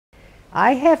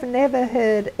I have never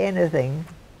heard anything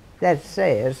that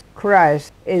says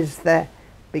Christ is the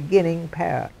beginning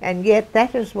power, and yet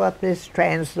that is what this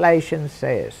translation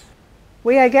says.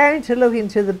 We are going to look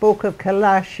into the book of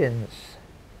Colossians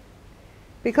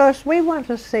because we want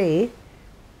to see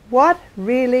what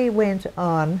really went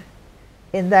on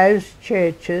in those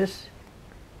churches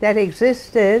that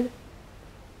existed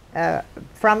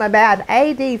from about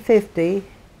AD 50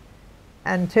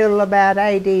 until about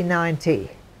AD 90.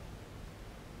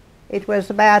 It was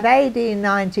about AD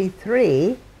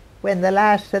 93 when the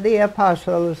last of the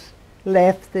apostles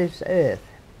left this earth.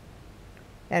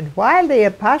 And while the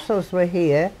apostles were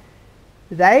here,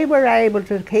 they were able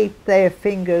to keep their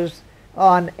fingers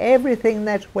on everything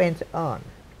that went on.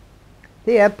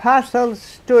 The apostles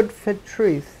stood for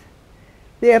truth.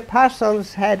 The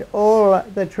apostles had all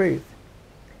the truth.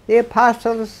 The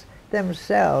apostles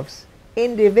themselves,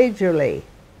 individually,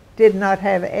 did not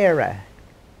have error.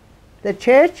 The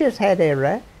churches had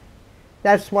error.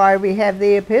 That's why we have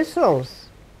the epistles.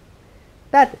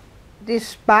 But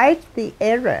despite the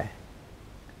error,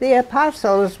 the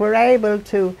apostles were able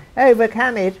to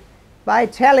overcome it by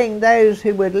telling those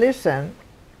who would listen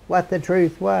what the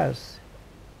truth was.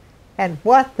 And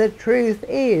what the truth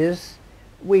is,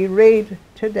 we read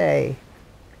today,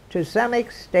 to some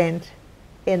extent,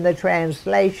 in the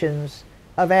translations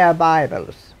of our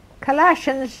Bibles.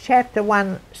 Colossians chapter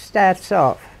 1 starts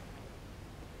off.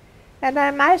 And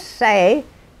I must say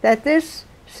that this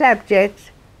subject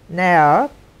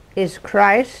now is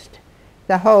Christ,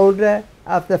 the holder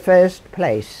of the first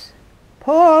place.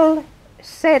 Paul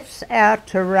sets out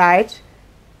to write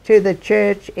to the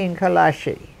church in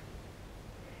Colossae.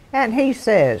 And he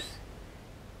says,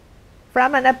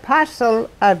 from an apostle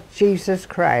of Jesus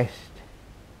Christ,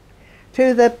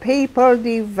 to the people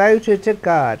devoted to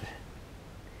God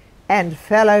and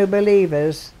fellow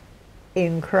believers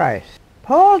in Christ.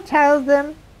 Paul told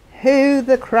them who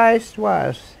the Christ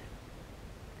was.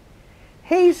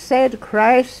 He said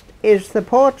Christ is the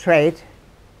portrait,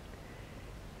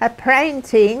 a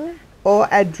painting or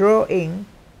a drawing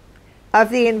of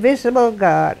the invisible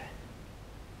God.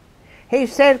 He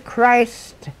said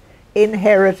Christ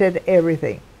inherited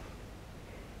everything.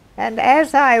 And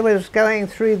as I was going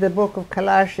through the book of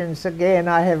Colossians again,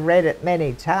 I have read it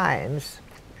many times,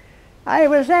 I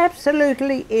was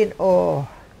absolutely in awe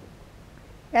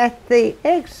at the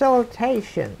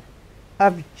exaltation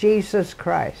of Jesus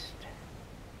Christ.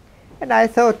 And I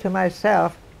thought to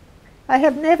myself, I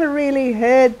have never really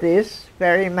heard this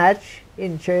very much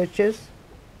in churches.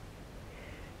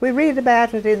 We read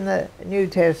about it in the New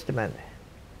Testament.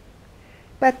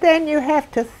 But then you have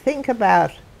to think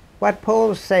about what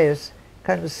Paul says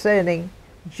concerning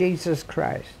Jesus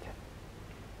Christ.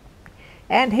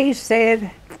 And he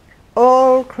said,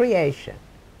 all creation,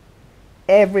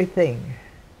 everything,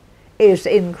 is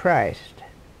in Christ.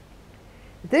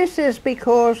 This is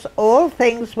because all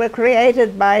things were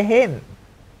created by him,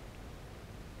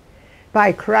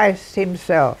 by Christ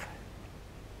himself.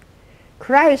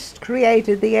 Christ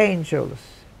created the angels.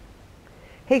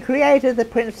 He created the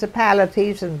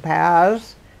principalities and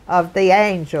powers of the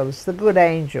angels, the good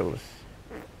angels.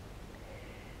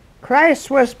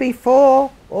 Christ was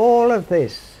before all of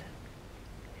this.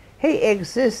 He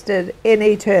existed in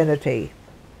eternity.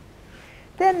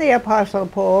 Then the Apostle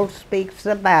Paul speaks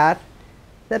about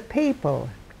the people,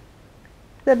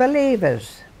 the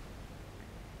believers.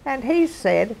 And he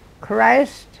said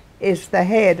Christ is the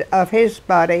head of his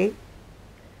body,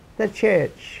 the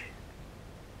church,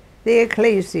 the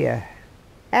ecclesia.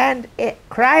 And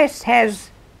Christ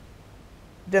has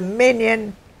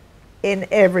dominion in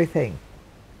everything.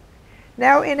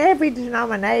 Now, in every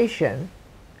denomination,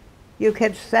 you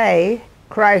could say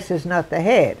Christ is not the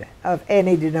head of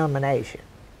any denomination.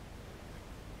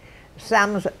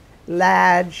 Some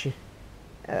large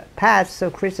parts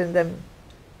of Christendom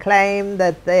claim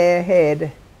that their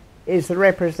head is the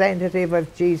representative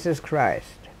of Jesus Christ.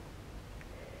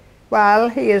 Well,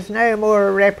 he is no more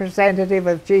a representative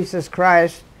of Jesus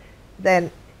Christ than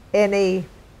any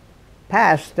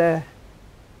pastor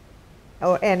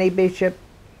or any bishop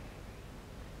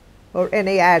or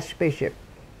any archbishop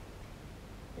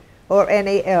or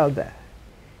any elder.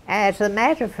 As a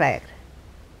matter of fact,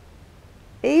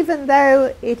 even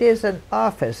though it is an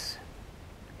office,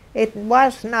 it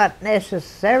was not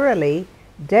necessarily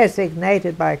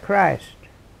designated by Christ.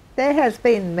 There has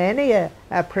been many a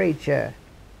preacher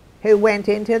who went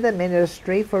into the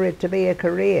ministry for it to be a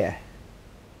career.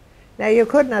 Now, you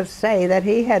could not say that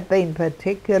he had been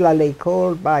particularly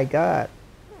called by God.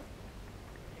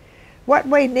 What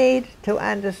we need to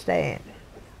understand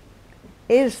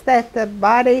is that the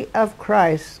body of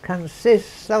Christ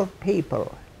consists of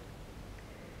people,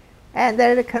 and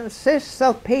that it consists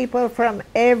of people from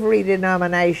every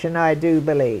denomination, I do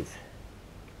believe.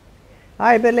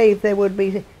 I believe there would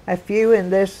be a few in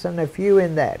this and a few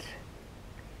in that,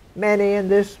 many in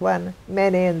this one,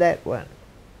 many in that one.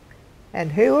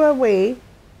 And who are we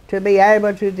to be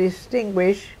able to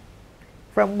distinguish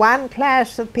from one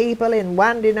class of people in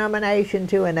one denomination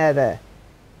to another?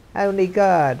 Only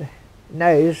God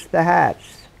knows the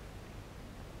hearts.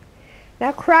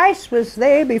 Now, Christ was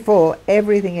there before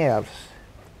everything else.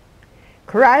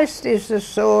 Christ is the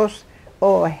source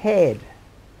or head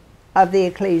of the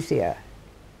ecclesia.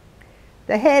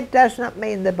 The head does not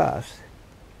mean the boss.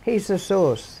 He's the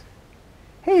source.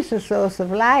 He's the source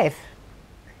of life.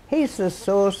 He's the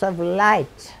source of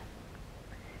light.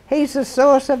 He's the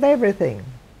source of everything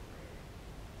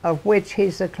of which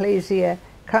his ecclesia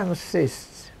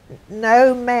consists.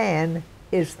 No man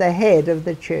is the head of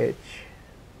the church.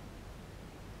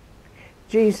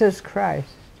 Jesus Christ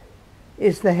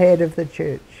is the head of the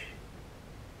church.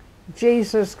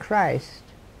 Jesus Christ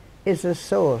is the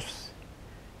source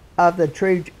of the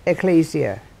true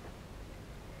ecclesia.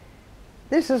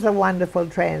 This is a wonderful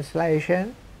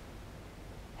translation.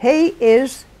 He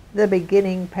is the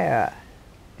beginning power.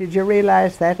 Did you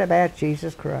realize that about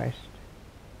Jesus Christ?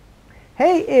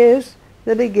 He is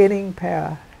the beginning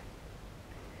power.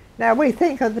 Now we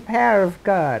think of the power of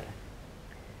God,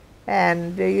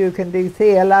 and you can do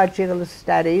theological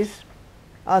studies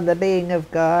on the being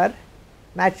of God,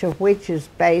 much of which is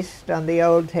based on the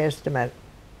Old Testament.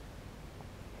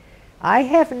 I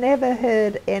have never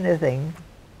heard anything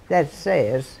that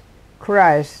says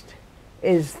Christ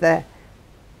is the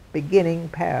beginning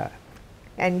power,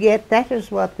 and yet that is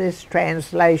what this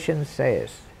translation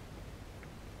says.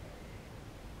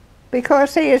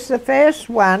 Because he is the first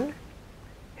one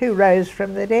who rose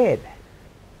from the dead.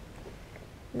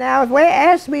 Now,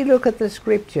 as we look at the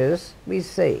scriptures, we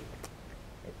see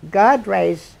God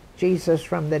raised Jesus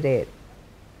from the dead.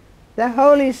 The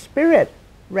Holy Spirit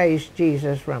raised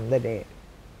Jesus from the dead.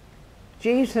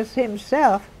 Jesus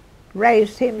himself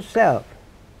raised himself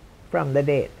from the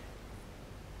dead.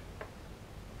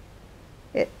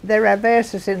 There are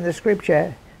verses in the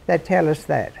scripture that tell us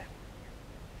that.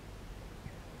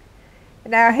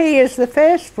 Now he is the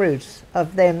firstfruits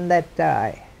of them that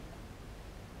die.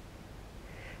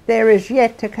 There is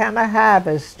yet to come a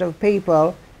harvest of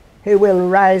people who will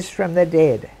rise from the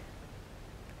dead.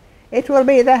 It will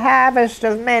be the harvest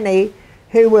of many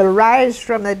who will rise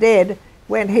from the dead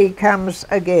when he comes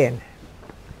again,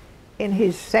 in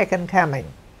his second coming.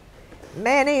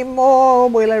 Many more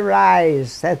will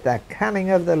arise at the coming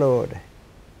of the Lord.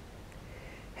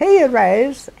 He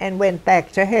arose and went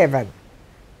back to heaven.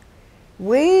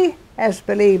 We, as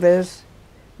believers,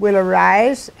 will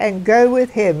arise and go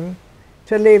with him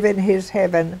to live in his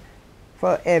heaven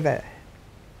forever.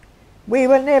 We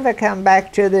will never come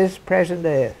back to this present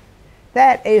earth.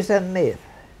 That is a myth.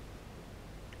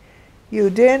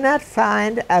 You do not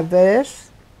find a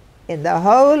verse in the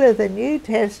whole of the New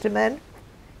Testament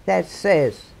that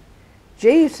says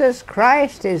Jesus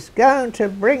Christ is going to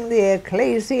bring the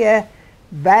ecclesia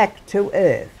back to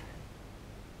earth.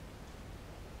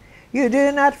 You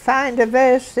do not find a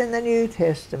verse in the New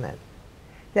Testament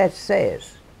that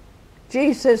says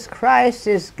Jesus Christ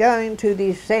is going to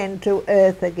descend to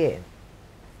earth again.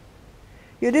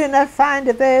 You do not find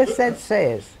a verse that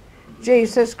says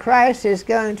Jesus Christ is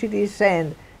going to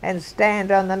descend and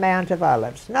stand on the Mount of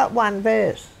Olives. Not one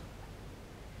verse.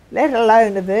 Let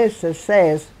alone a verse that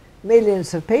says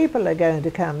millions of people are going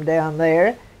to come down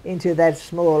there into that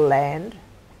small land.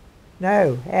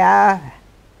 No, our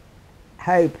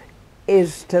hope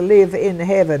is to live in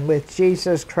heaven with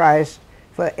Jesus Christ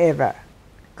forever.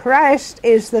 Christ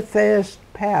is the first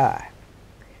power.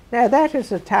 Now that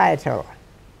is a title.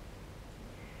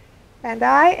 And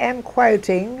I am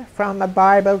quoting from a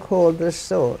Bible called The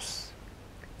Source,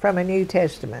 from a New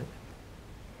Testament.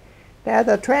 Now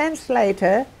the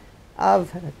translator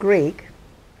of Greek,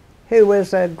 who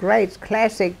was a great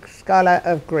classic scholar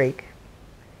of Greek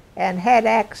and had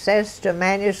access to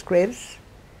manuscripts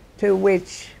to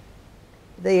which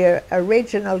the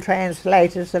original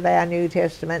translators of our New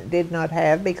Testament did not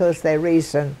have because they're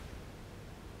recent,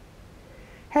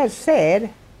 has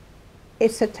said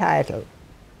it's a title.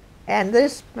 And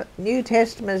this New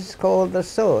Testament is called The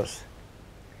Source.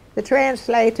 The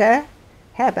translator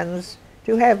happens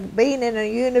to have been in a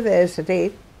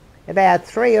university about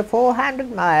 300 or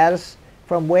 400 miles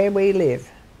from where we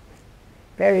live.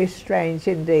 Very strange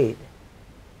indeed.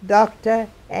 Dr.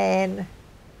 Anne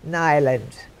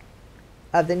Nyland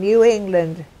of the New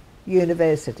England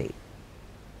University.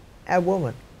 a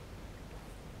woman.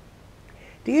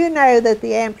 Do you know that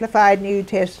the Amplified New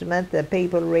Testament that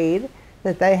people read,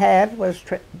 that they have, was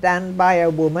done by a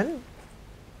woman?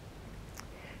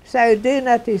 So do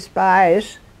not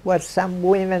despise what some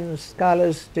women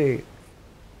scholars do.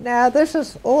 Now this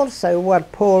is also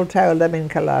what Paul told them in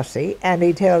Colosse, and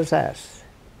he tells us.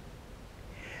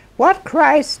 What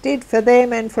Christ did for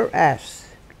them and for us,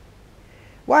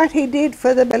 what he did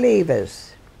for the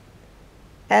believers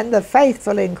and the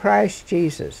faithful in Christ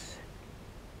Jesus.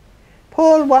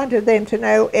 Paul wanted them to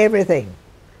know everything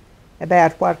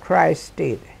about what Christ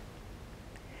did.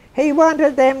 He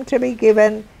wanted them to be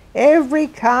given every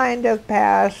kind of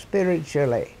power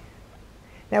spiritually.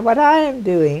 Now what I am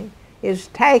doing is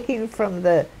taking from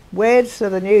the words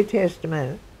of the New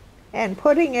Testament and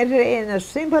putting it in a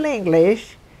simple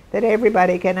English that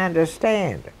everybody can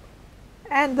understand.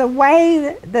 And the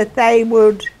way that they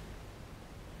would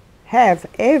have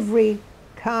every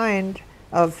kind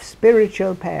of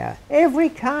spiritual power, every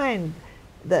kind,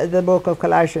 the book of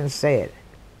Colossians said,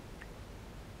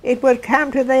 it would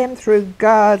come to them through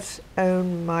God's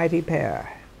own mighty power.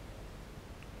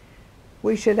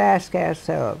 We should ask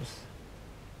ourselves,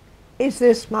 is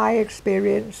this my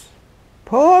experience?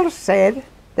 Paul said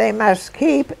they must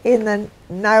keep in the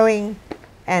knowing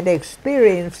and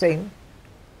experiencing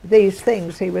these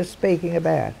things he was speaking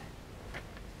about.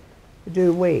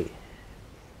 Do we?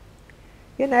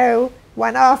 You know,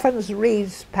 one often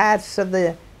reads parts of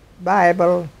the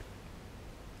Bible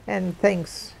and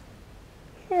thinks,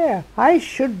 yeah, I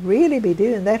should really be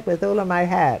doing that with all of my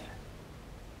heart.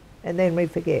 And then we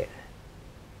forget.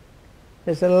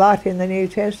 There's a lot in the New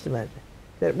Testament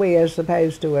that we are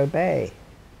supposed to obey.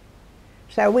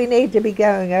 So we need to be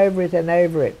going over it and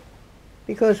over it,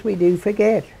 because we do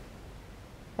forget.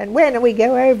 And when we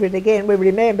go over it again, we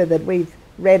remember that we've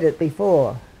read it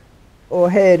before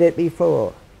or heard it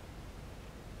before.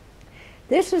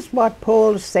 This is what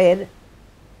Paul said,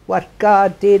 what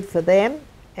God did for them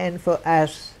and for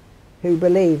us who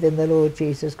believe in the Lord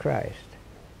Jesus Christ.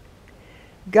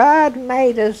 God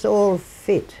made us all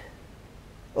fit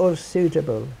or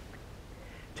suitable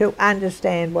to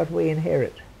understand what we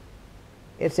inherit.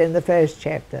 It's in the first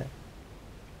chapter.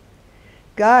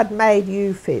 God made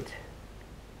you fit.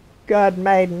 God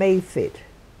made me fit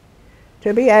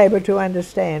to be able to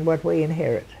understand what we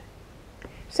inherit.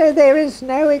 So there is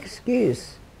no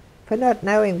excuse for not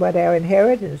knowing what our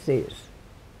inheritance is,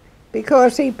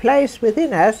 because he placed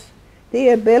within us the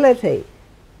ability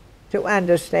to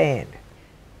understand.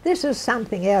 This is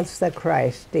something else that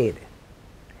Christ did.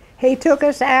 He took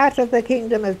us out of the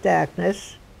kingdom of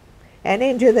darkness and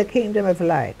into the kingdom of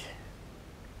light.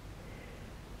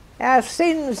 Our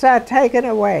sins are taken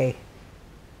away.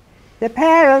 The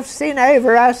power of sin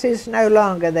over us is no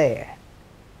longer there.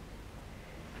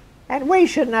 And we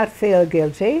should not feel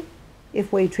guilty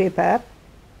if we trip up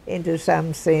into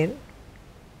some sin.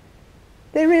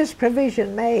 There is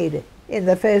provision made in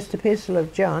the first epistle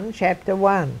of John, chapter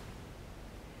 1.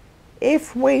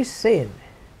 If we sin,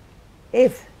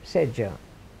 said John.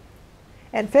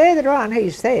 And further on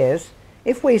he says,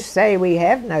 if we say we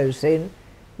have no sin,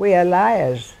 we are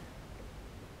liars.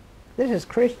 This is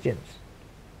Christians.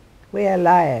 We are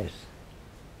liars,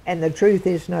 and the truth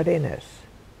is not in us.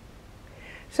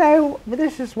 So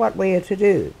this is what we are to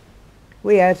do.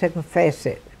 We are to confess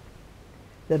it.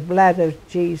 The blood of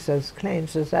Jesus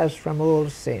cleanses us from all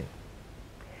sin.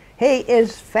 He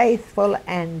is faithful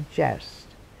and just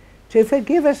to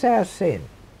forgive us our sin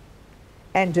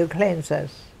and to cleanse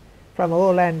us from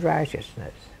all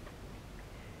unrighteousness.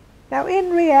 Now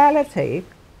in reality,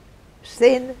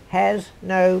 sin has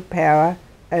no power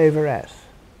over us.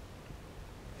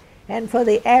 And for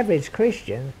the average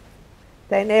Christian,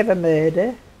 they never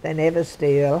murder, they never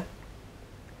steal,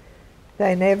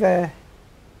 they never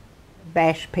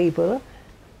bash people.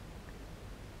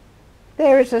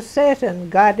 There is a certain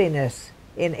godliness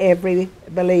in every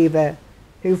believer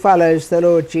who follows the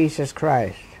Lord Jesus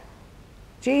Christ.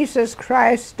 Jesus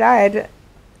Christ died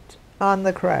on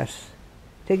the cross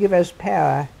to give us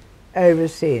power over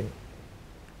sin.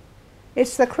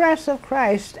 It's the cross of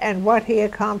Christ and what he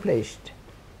accomplished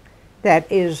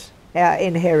that is our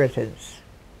inheritance.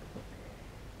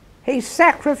 He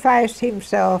sacrificed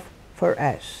himself for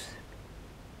us.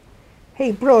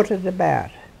 He brought it about.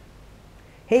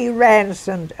 He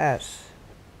ransomed us.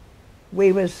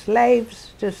 We were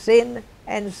slaves to sin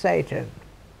and Satan.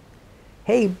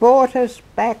 He bought us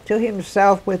back to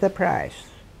himself with a price.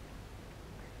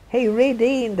 He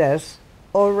redeemed us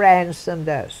or ransomed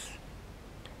us.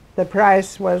 The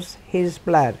price was his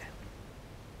blood.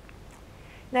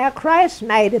 Now Christ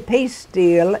made a peace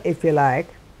deal, if you like,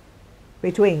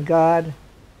 between God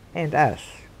and us.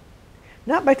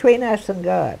 Not between us and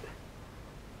God,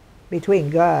 between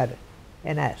God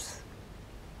and us.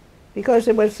 Because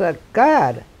it was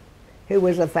God who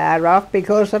was afar off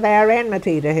because of our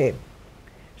enmity to him.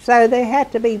 So there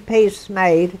had to be peace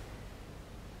made.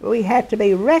 We had to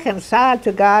be reconciled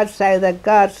to God so that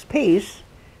God's peace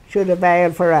should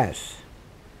avail for us.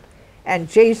 And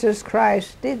Jesus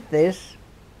Christ did this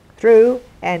through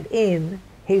and in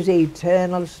his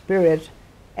eternal Spirit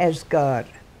as God.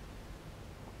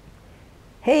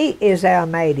 He is our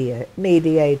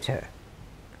mediator.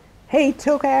 He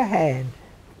took our hand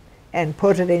and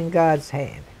put it in God's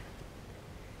hand.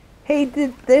 He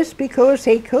did this because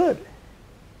he could.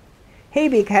 He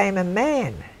became a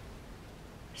man,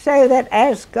 so that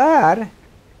as God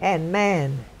and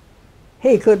man,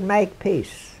 he could make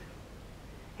peace.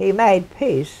 He made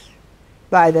peace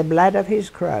by the blood of his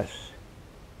cross.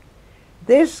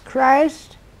 This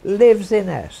Christ lives in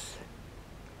us.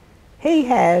 He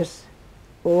has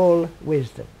all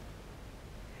wisdom.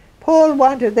 Paul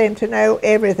wanted them to know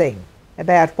everything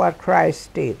about what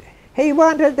Christ did. He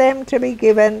wanted them to be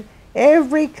given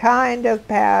every kind of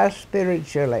power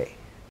spiritually.